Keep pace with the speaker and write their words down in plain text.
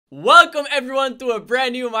Welcome everyone to a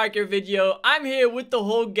brand new Minecraft video. I'm here with the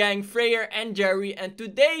whole gang, Freya and Jerry, and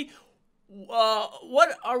today,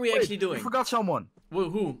 what are we actually doing? You forgot someone. Who?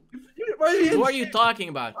 Who are you talking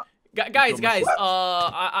about? Guys,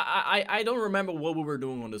 I don't remember what we were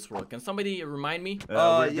doing on this world. Can somebody remind me?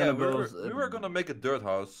 Yeah, we were gonna make a dirt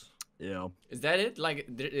house. Yeah. Is that it? Like,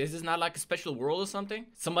 is this not like a special world or something?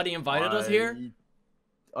 Somebody invited us here?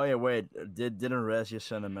 Oh yeah, wait. Didn't Regis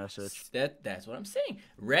send a message? That's what I'm saying.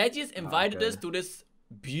 Regis invited us to this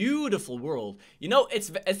beautiful world. You know, it's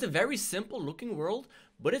a very simple looking world,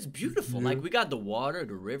 but it's beautiful. Like, we got the water,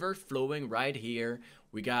 the river flowing right here.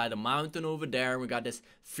 We got a mountain over there. We got this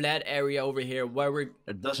flat area over here where we're...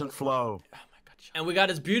 It doesn't flow. Oh my god. And we got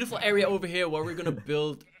this beautiful area over here where we're gonna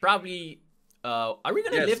build probably... are we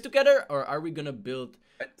gonna live together or are we gonna build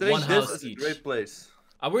one house each? This is a great place.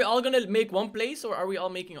 Are we all gonna make one place or are we all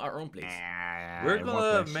making our own place? We're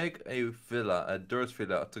gonna make a villa, a dirt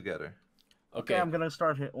villa together. Okay, I'm gonna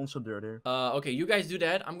start here on some dirt here. Okay, you guys do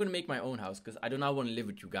that. I'm gonna make my own house because I do not want to live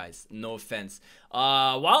with you guys. No offense.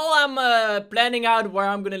 While I'm planning out where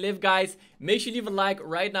I'm gonna live, guys, make sure you leave a like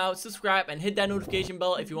right now, subscribe, and hit that notification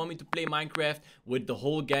bell if you want me to play Minecraft with the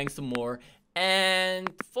whole gang some more. And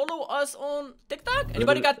follow us on TikTok.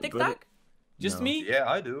 Anybody got TikTok? Just me? Yeah,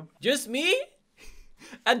 I do. Just me?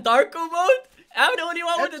 At Darko mode? I'm the only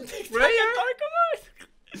one with the TikTok at Darko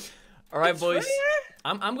mode. Alright, boys.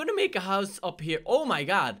 I'm gonna make a house up here. Oh my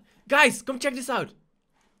god. Guys, come check this out.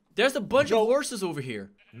 There's a bunch of horses over here.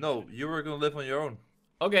 No, you were gonna live on your own.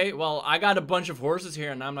 Okay, well, I got a bunch of horses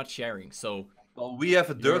here and I'm not sharing, so... Well, we have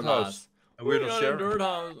a dirt house. And we're not sharing. Dirt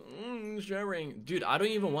house. Sharing. Dude, I don't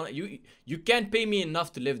even want to... You can't pay me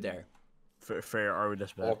enough to live there. Fair, are we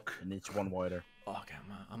this bad? It needs one wider. Okay,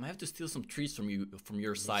 I'm gonna have to steal some trees from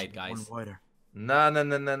your side, guys. One wider. Nah,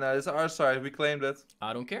 it's our side. We claimed it.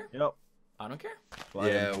 I don't care. Yep. I don't care.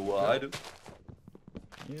 Yeah, well, I do.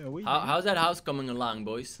 Yeah, we. How's that house coming along,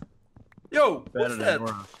 boys? Yo, what's that?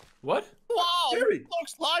 What? Wow, Jerry.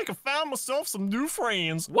 looks like I found myself some new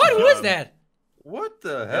friends. What? Who is that? What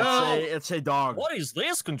the hell? It's a dog. What is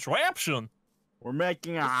this contraption? We're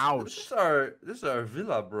making a house. This is our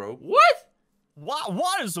villa, bro. What?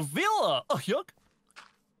 What is a villa? Yuck.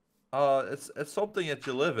 It's something that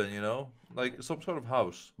you live in, you know, like some sort of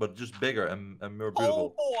house, but just bigger and more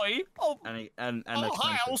beautiful. Oh boy! Oh, and a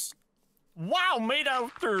house! Wow, made out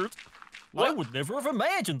of dirt. What? I would never have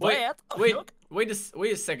imagined Wait, that. wait a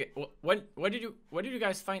second. What did you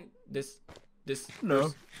guys find this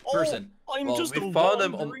person? I'm just we found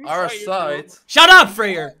him on our side. Shut up,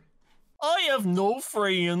 Freya! I have no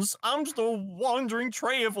friends. I'm just a wandering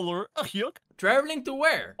traveler. Yuck. Traveling to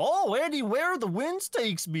where? Oh, anywhere the wind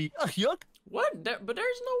takes me. Yuck. What? But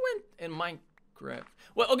there's no wind in Minecraft.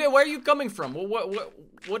 Well, okay, where are you coming from? What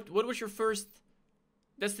was your first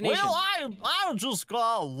destination? Well, I just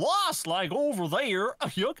got lost like over there.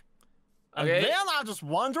 Yuck. And Okay. then I just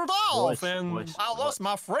wandered off, and I lost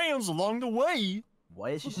my friends along the way.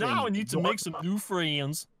 Why is he saying? Now I need to make some new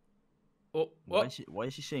friends. Why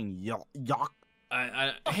is he saying yuck?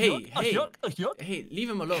 Hey, leave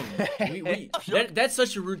him alone. That's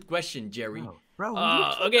such a rude question, Jerry. Bro,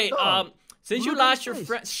 okay, since you lost your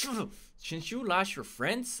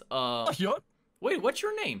friends, wait, what's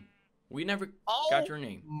your name? We never got your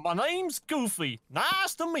name. My name's Goofy.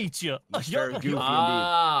 Nice to meet you. Very goofy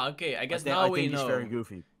Okay, I guess now we know. He's very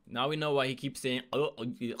goofy. Now we know why he keeps saying.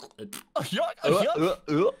 Yuck.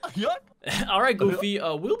 All right, Goofy.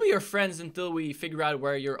 We'll be your friends until we figure out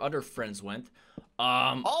where your other friends went.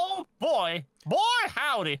 Oh boy,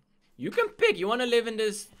 howdy. You can pick. You want to live in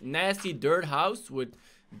this nasty dirt house with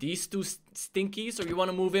these two stinkies, or you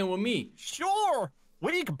want to move in with me? Sure.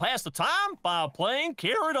 We can pass the time by playing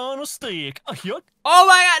carrot on a stick. Yuck. Oh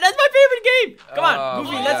my god, that's my favorite game! Come on,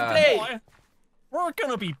 Goofy, let's play. Boy. We're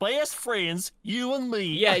gonna be best friends, you and me.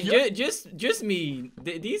 Yeah, just me.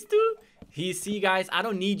 These two. See, guys, I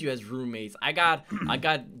don't need you as roommates. I got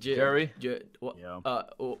Jerry.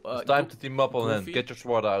 It's time to team up on him. Get your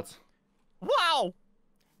sword out. Wow.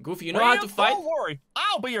 Goofy, you know how to fight? Don't worry,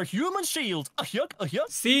 I'll be your human shield. Yuck.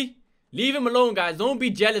 See, leave him alone, guys. Don't be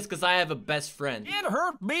jealous because I have a best friend. It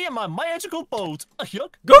hurt me and my magical boat.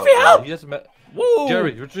 Yuck. Goofy, help! He has Whoa.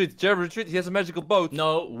 Jerry, retreat. Jerry, retreat. He has a magical boat.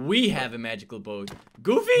 No, we have a magical boat.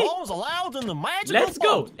 Goofy, Bones allowed in the magical let's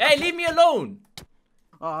go. boat. Hey, leave me alone.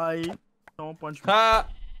 Don't punch me. Ha!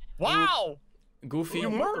 Wow. Goofy, You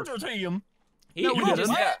murdered him. No, we you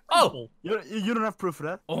didn't. Oh. You don't have proof of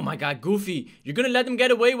that. Oh my god, Goofy. You're gonna let him get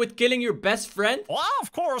away with killing your best friend? Well,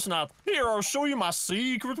 of course not. Here, I'll show you my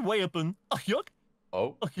secret weapon. Yuck.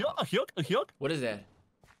 Oh. Yuck. What is that?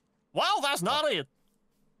 Well, that's not it.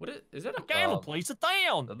 What is that? Okay, we'll place it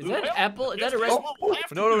down. Is that an apple? Is that a recipe?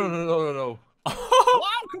 No.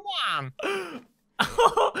 Wow, come on.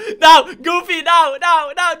 No, Goofy, no,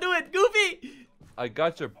 do it, Goofy. I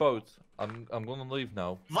got your boat. I'm gonna leave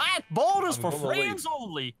now. That boat is for friends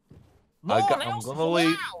only. No one else is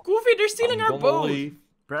allowed. Goofy, they're stealing our boat. Leave.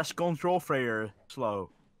 Press Control, Freya. Slow.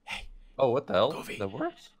 Hey. Oh, what the hell? Goofy. That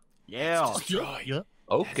works? Yeah. Yeah.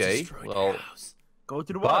 Okay. Well, Go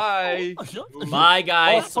to the bye. Bye,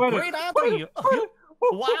 guys. Oh, great idea.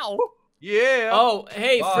 Wow. Yeah. Oh,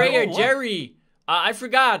 hey, Bye. Freya, What? Jerry. I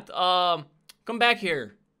forgot. Come back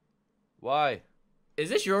here. Why? Is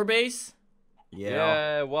this your base?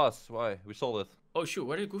 Yeah, it was. Why? We sold it. Oh shoot,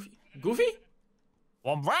 where did Goofy? Goofy?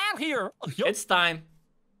 I'm right here. It's time.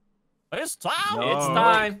 It's time. No. It's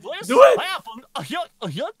time. This Do it. happened.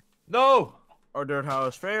 No. Our dirt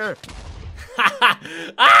house, Freya.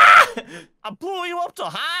 Ah! I blew you up to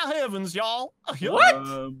high heavens, y'all.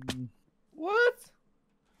 What? What?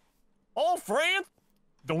 Oh, friend,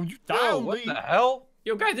 don't you Yo, down what me. the hell?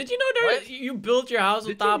 Yo, guys, did you know there What? you built your house on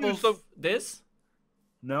Did top you of use this?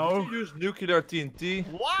 No. Did you use nuclear TNT?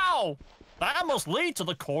 Wow, that must lead to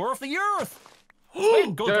the core of the earth.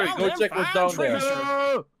 Wait, go Jerry, down go there, check what's find down there. treasure.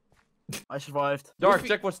 No. I survived. Dark, Goofy-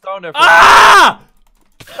 check what's down there. Ah!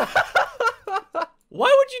 Why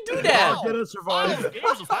would you do that? I didn't Oh, survive.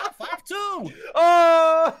 games of 5-5-2.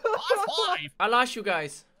 Oh! 5-5. I lost you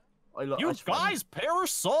guys. You guys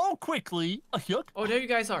perish so quickly. Oh, there you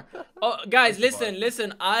guys are. Oh, guys,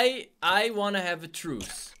 listen. I want to have a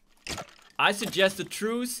truce. I suggest a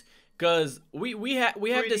truce because we have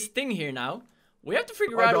this thing here now. We have to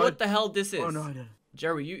figure out what the hell this is. Oh no, I didn't.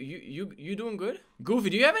 Jerry, you doing good? Goofy,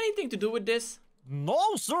 do you have anything to do with this?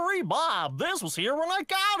 No, sorry, Bob. This was here when I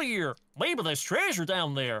got here. Maybe there's treasure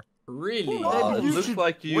down there. Really? Maybe It you looks should-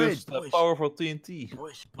 like you wait, used the boys. powerful TNT.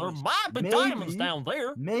 Boys, There boys. might be diamonds down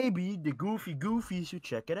there. Maybe the Goofy should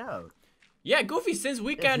check it out. Yeah, Goofy, since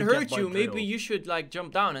we If can't you get hurt my you, maybe drill. you should like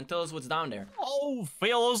jump down and tell us what's down there. Oh,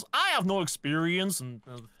 fellas, I have no experience in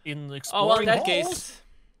Oh, exploring well, in that holes. case.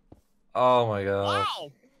 Oh my god.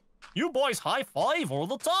 Wow, you boys high five all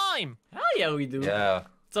the time. Hell yeah, we do. Yeah.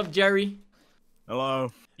 What's up, Jerry?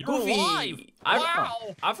 Hello. You're Goofy, alive.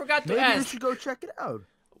 Wow. I forgot to Maybe you ask. should go check it out.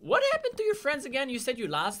 What happened to your friends again? You said you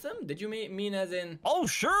lost them? Did you mean as in... Oh,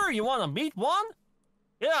 sure, you want to meet one?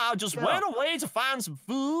 Yeah, I just Yeah. went away to find some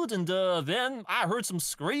food, and then I heard some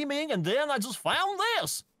screaming, and then I just found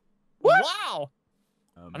this. What? Wow.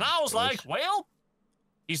 And I was like, well,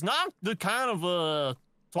 he's not the kind of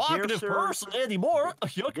talkative sir. person anymore.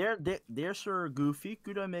 Dear Sir Goofy,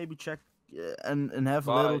 could I maybe check and have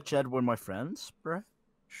a Bye. little chat with my friends, bruh?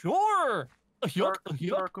 Sure. Sir,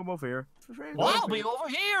 come over here. Well, I'll be over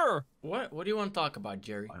here. What do you want to talk about,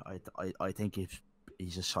 Jerry? I think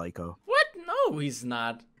he's a psycho. What? No, he's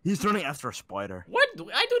not. He's running after a spider. What? I do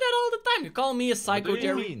that all the time. You call me a psycho, What do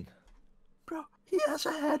you Jerry? mean? Bro, he has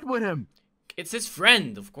a head with him. It's his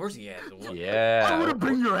friend. Of course he has. What? I Yeah. wouldn't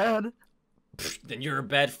bring your head. Then you're a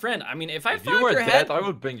bad friend. I mean, if I If found you were your dead, head... I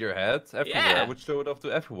would bring your head everywhere. Yeah. I would show it off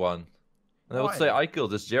to everyone. And I would Why? say, I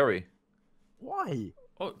killed this Jerry. Why?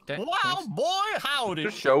 Oh, Wow, boy, howdy.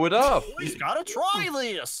 Just show it off. He's gotta try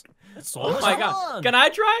this. It's so Oh much my fun. god. Can I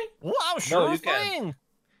try? Wow, sure you can't. thing.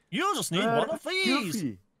 You just need one of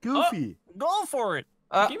these. Goofy. Go for it.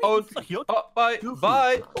 Give me- Oh, bye, Goofy.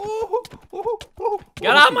 bye.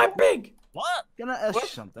 Get out of my pig! What? Can I ask you What?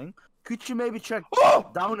 something? Could you maybe check Oh!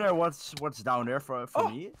 down there what's down there for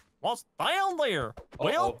me? What's down there?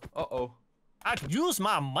 Well, Uh-oh. I could use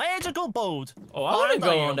my magical boat. Oh, I want to Find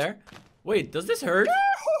go out. on there. Wait, does this hurt?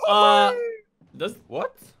 Does...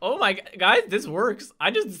 What? Oh my guys, this works. I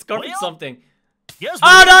just discovered Well, something. Yes.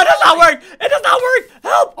 Oh no, it does not work! It does not work!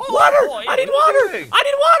 Help! Oh, Water! boy, I need what are you water! doing? I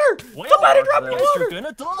need water! Well, Somebody drop me guess you're water!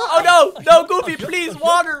 gonna die. Oh no! No, Goofy, please!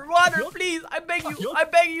 Water! Water, please! I beg you! I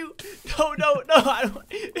beg you! No, I don't...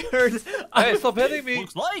 It hurts. Hey, stop hitting me!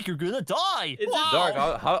 Looks like you're gonna die. Is it Wow.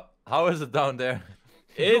 Dark, how is it down there?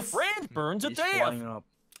 Your It's friend burned to He's death. flying up.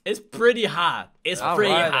 pretty hot. It's All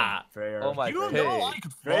pretty right, then. hot. Freya. Oh my You god. know I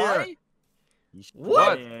could Freya. fly. He's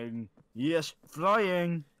What? flying. Yes,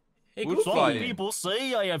 flying. Hey, Who's Goofy. Some flying? people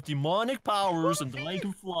say I have demonic powers and I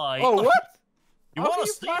can fly. Oh, what? You How want can to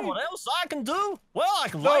you see fly? what else I can do? Well, I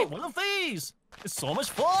can No. light one of these. It's so much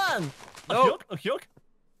fun. No. A hook.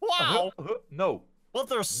 Wow. No. But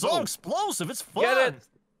they're so No. explosive. It's fun. Get it.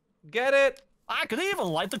 Get it. I could even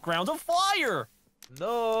light the ground on fire.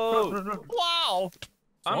 No. Wow.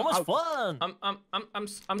 So I'm- much fun. I'm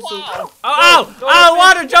so... Wow. Ow! No, Ow! no,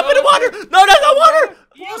 Water! piggy, Jump in the no, water! piggy. No, that's not water!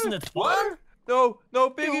 Isn't it fun? No, You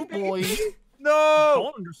piggy, boy. piggy.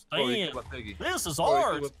 No! Don't understand. This is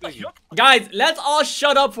hard. Guys, let's all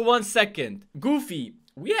shut up for 1 second. Goofy,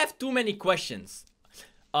 we have too many questions.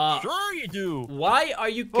 Sure you do. Why are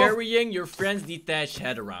you carrying your friend's detached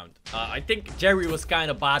head around? I think Jerry was kind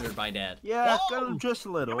of bothered by that. Yeah, just a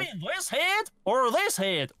little. I mean, this head, or this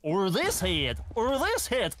head, or this head, or this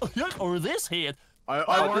head, or this head.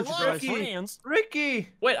 I warned you guys. Ricky!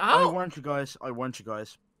 Wait, how? I warned you guys.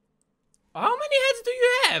 How many heads do you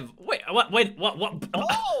have? Wait, what?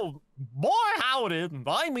 Oh, boy, howdy.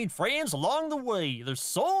 I meet friends along the way. There's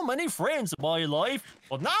so many friends in my life,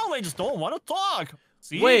 but now they just don't want to talk.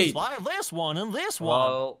 See, it's like this one and this one.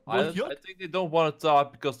 Well, I think they don't want to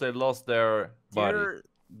talk because they lost their body.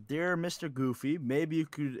 Dear Mr. Goofy, maybe you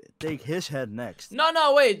could take his head next. No,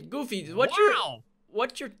 wait, Goofy, what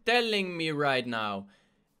you're telling me right now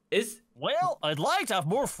is... Well, I'd like to have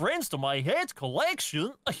more friends to my head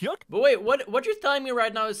collection. But wait, what you're telling me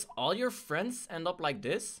right now is all your friends end up like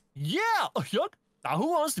this? Yeah. Now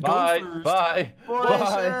who wants to go first? Bye.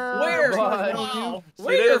 Where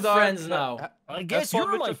are your friends now? I guess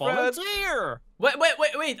you're my volunteer.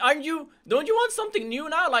 Wait, aren't you? Don't you want something new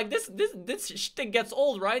now? Like this shtick gets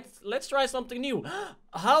old, right? Let's try something new.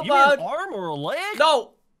 How about an arm or a leg?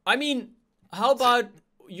 No, I mean, how about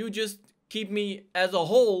you just keep me as a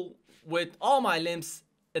whole with all my limbs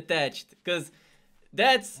attached? Cause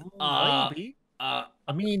that's maybe. I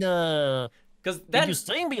mean, cause then you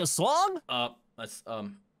sing me a song?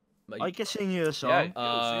 I can sing you a song.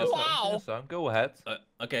 Yeah, sing a song. Go ahead.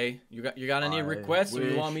 Okay, you got any requests, or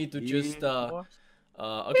you want me to just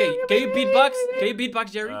okay, can you beatbox? Can you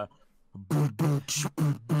beatbox, Jerry?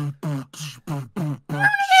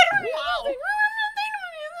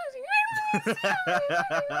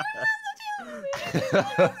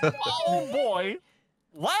 Oh boy,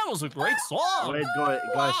 that was a great song. Wait,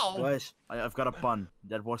 guys, I've got a pun.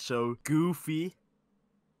 That was so goofy.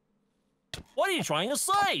 What are you trying to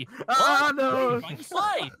say? No. What are you trying to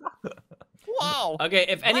say? Wow. Okay,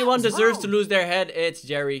 if anyone deserves to lose their head, it's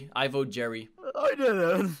Jerry. I vote Jerry. I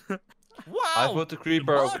didn't. Wow. I vote the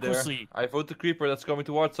creeper over there. I vote the creeper that's coming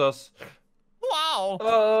towards us.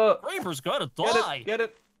 Wow. Creeper's gotta die. Get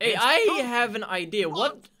it. Hey, I have an idea.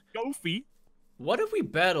 What? Goofy. What if we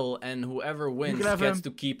battle and whoever wins gets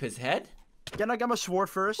to keep his head? Can I get my sword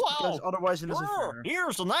first? Wow. Because otherwise it isn't fair.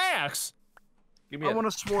 Here's an axe. I want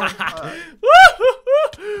a sword.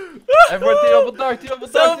 Everyone, team up dark.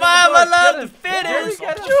 Survival of the fittest.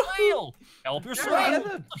 Help yourself.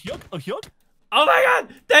 Oh my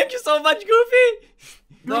god! Thank you so much, Goofy.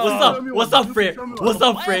 What's up, Freya? What's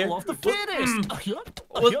up, Freya?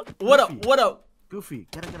 What up? Goofy,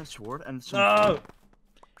 can I get a sword and some?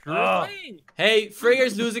 Hey,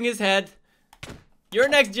 Freya's losing his head. You're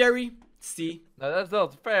next, Jerry. See? No, that's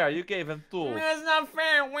not fair. You gave him tools. That's not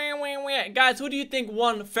fair. Guys, who do you think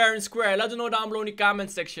won fair and square? Let us know down below in the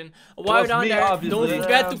comment section. While you're down there, don't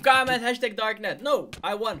forget to comment #darknet. No,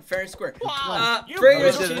 I won fair and square.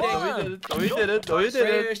 Freya's cheating. No, he didn't.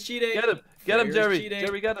 Freya's cheating. Get him, Jerry.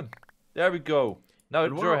 Jerry, get him. There we go. Now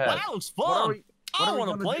it's your head. That was fun. I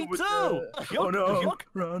want to play too. Oh no!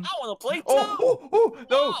 Run. I want to play too. Oh,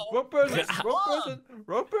 no!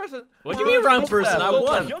 Wrong person. What do you mean wrong person? I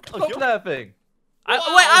won. Stop laughing.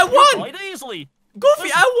 I won. Quite easily.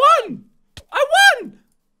 Goofy, I won.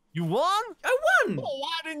 You won? I won. Oh,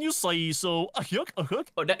 why didn't you say so? Oh,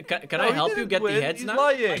 can I help you get the heads now?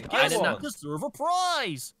 Lying. I did not deserve a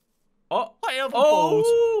prize. Oh, I have a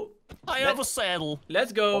boat. I have a saddle.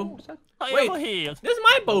 Let's go. I have a head. This is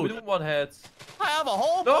my boat. We don't want heads. I have a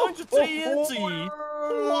whole bunch of TNT.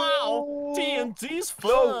 Wow, TNT's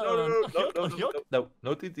fun.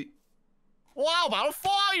 No TNT. Wow, about a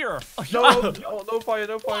fire. No fire.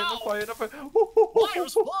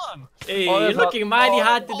 Fire's fun. Hey, you're looking mighty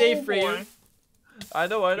hot today, Freya. I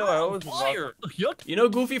know. I always fire. You know,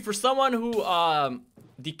 Goofy, for someone who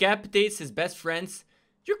decapitates his best friends,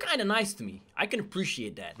 you're kind of nice to me. I can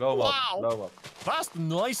appreciate that. Wow. That's the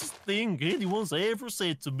nicest thing anyone's ever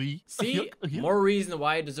said to me. See? More reason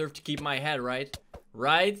why I deserve to keep my head, right?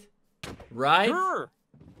 Right? Sure.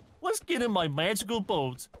 Let's get in my magical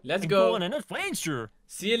boat. Let's go on an adventure.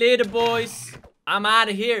 See you later, boys. I'm out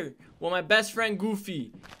of here with my best friend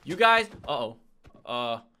Goofy. You guys...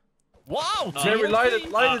 Wow, Jerry, light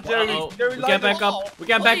it, Jerry. We can't back up. We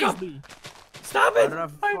can't back up. Stop it. I don't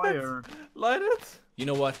have fire. Light it. You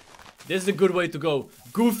know what? This is a good way to go.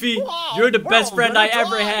 Goofy, you're the best friend I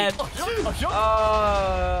ever had.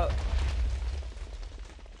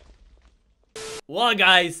 Well,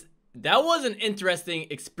 guys, that was an interesting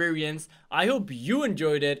experience. I hope you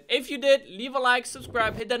enjoyed it. If you did, leave a like,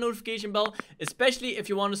 subscribe, hit that notification bell, especially if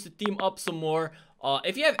you want us to team up some more.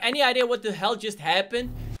 If you have any idea what the hell just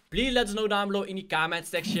happened, please let us know down below in the comment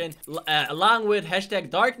section, along with hashtag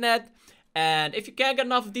Darknet. And if you can't get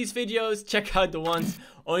enough of these videos, check out the ones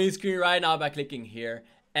on your screen right now by clicking here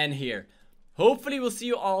and here. Hopefully we'll see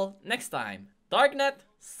you all next time. Darknet,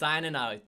 signing out.